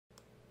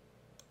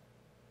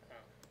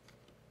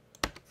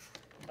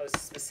I was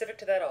specific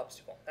to that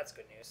obstacle. That's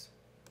good news.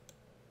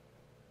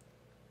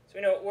 So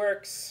we know it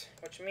works,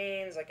 which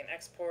means I can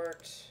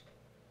export,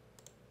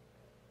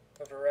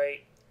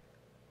 overwrite.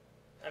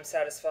 I'm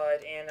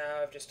satisfied, and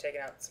now I've just taken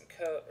out some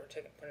code, or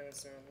put in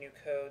some new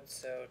code.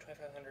 So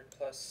 2500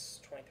 plus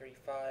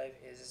 2035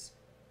 is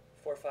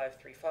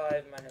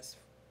 4535 minus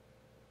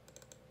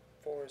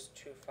 4 is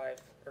 25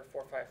 or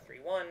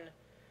 4531,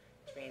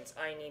 which means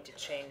I need to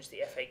change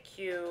the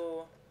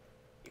FAQ.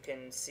 You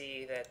can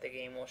see that the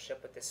game will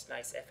ship with this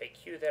nice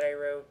FAQ that I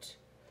wrote.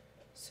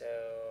 So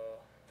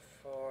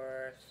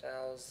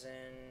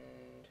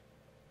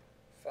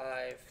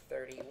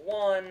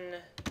 4,531.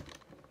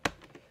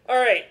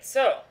 Alright,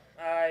 so,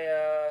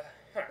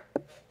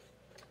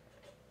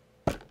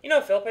 You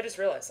know, Philip, I just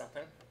realized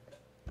something.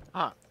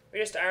 Huh. We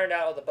just ironed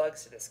out all the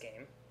bugs to this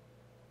game.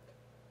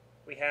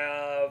 We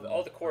have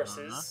all the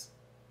courses.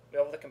 We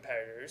have all the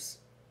competitors.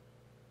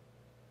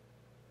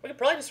 We could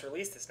probably just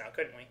release this now,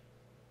 couldn't we?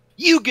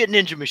 You get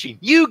Ninja Machine.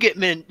 You get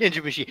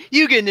Ninja Machine.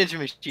 You get Ninja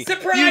Machine.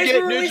 Surprise! You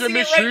get We're releasing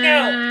it right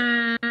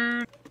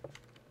now!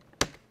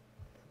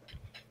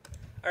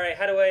 Alright,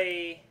 how do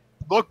I...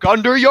 Look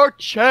under your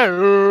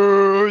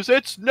chairs.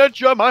 It's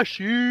Ninja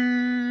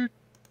Machine.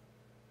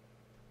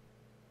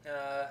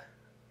 I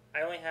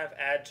only have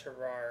add to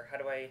RAR. How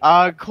do I...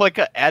 Click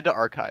add to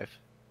archive.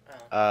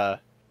 Oh.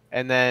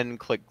 And then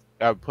click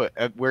put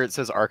where it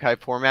says archive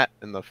format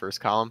in the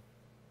first column.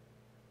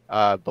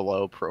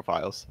 Below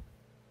profiles.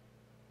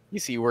 You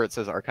see where it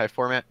says archive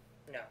format?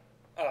 No.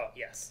 Oh,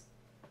 yes.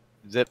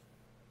 Zip.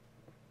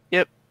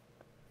 Yep.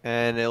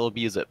 And it'll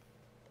be zip.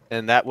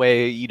 And that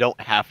way you don't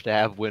have to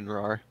have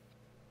WinRAR.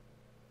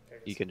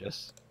 You can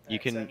just you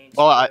can So I need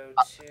well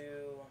to go to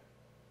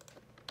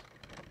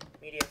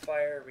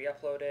Mediafire,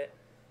 re-upload it.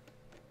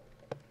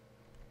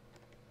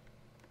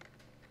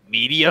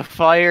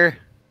 Mediafire?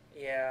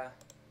 Yeah.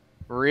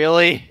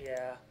 Really?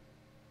 Yeah.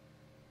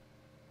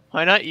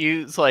 Why not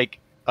use like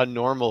a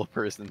normal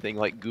person thing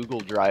like Google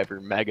Drive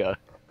or Mega?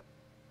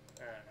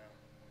 I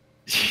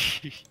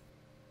don't know.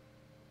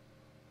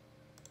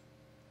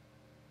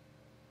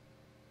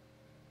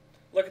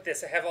 Look at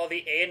this. I have all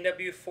the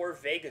ANW4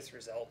 Vegas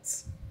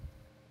results.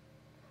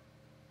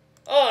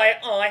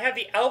 I have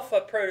the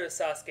alpha Proto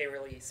SASUKE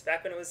release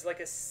back when it was like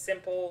a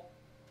simple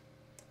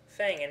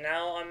thing, and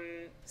now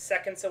I'm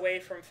seconds away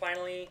from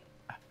finally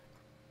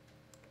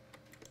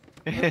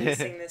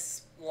releasing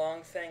this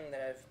long thing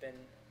that I've been...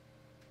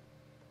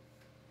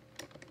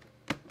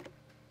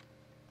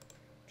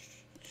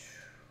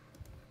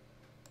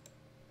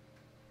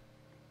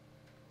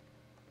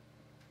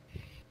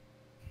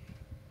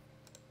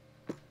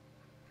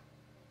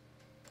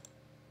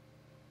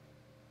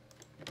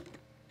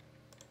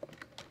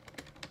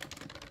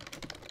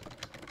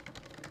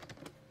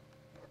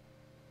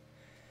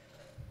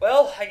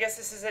 Well, I guess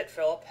this is it,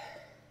 Philip.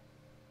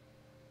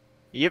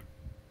 Yep.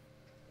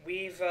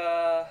 We've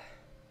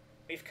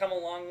come a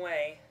long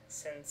way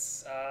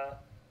since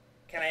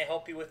Can I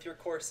Help You With Your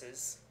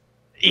Courses?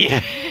 Yeah.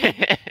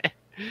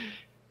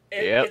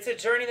 It's a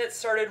journey that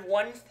started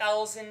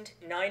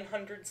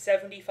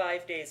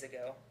 1,975 days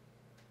ago.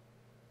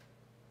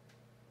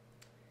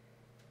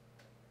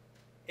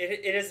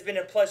 It has been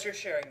a pleasure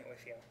sharing it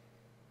with you.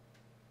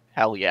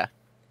 Hell yeah.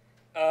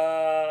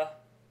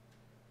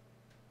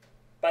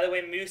 By the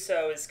way,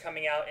 Muso is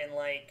coming out in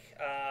like,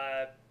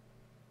 I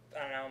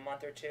don't know, a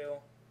month or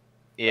two.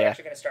 Yeah. We're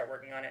actually going to start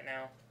working on it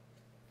now.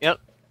 Yep.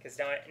 Because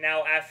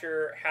now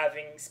after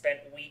having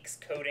spent weeks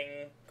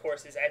coding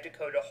courses, I have to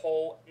code a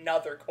whole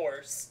nother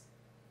course.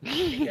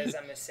 Because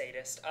I'm a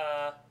sadist.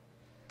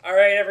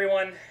 Alright,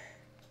 everyone.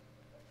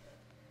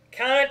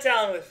 Count it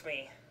down with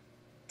me.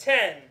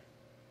 10,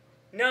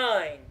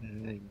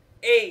 9,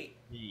 8,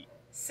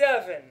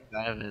 7,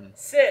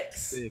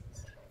 6,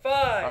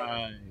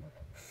 5,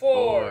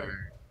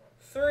 4,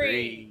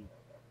 3,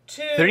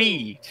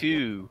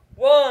 2,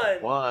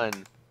 1.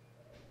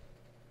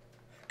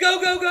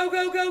 Go, go, go,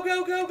 go, go,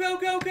 go, go, go,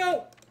 go,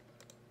 go!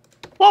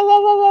 Whoa,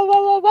 whoa, whoa, whoa,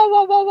 whoa, whoa,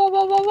 whoa, whoa, whoa,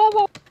 whoa, whoa,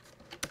 whoa,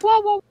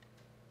 whoa, whoa.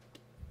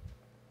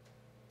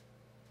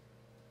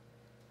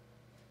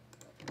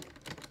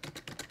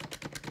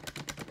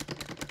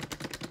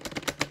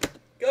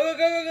 Go, go, go,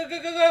 go, go,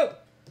 go, go, go!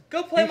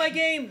 Go play my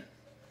game!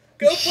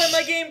 Go play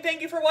my game!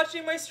 Thank you for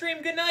watching my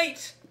stream. Good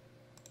night!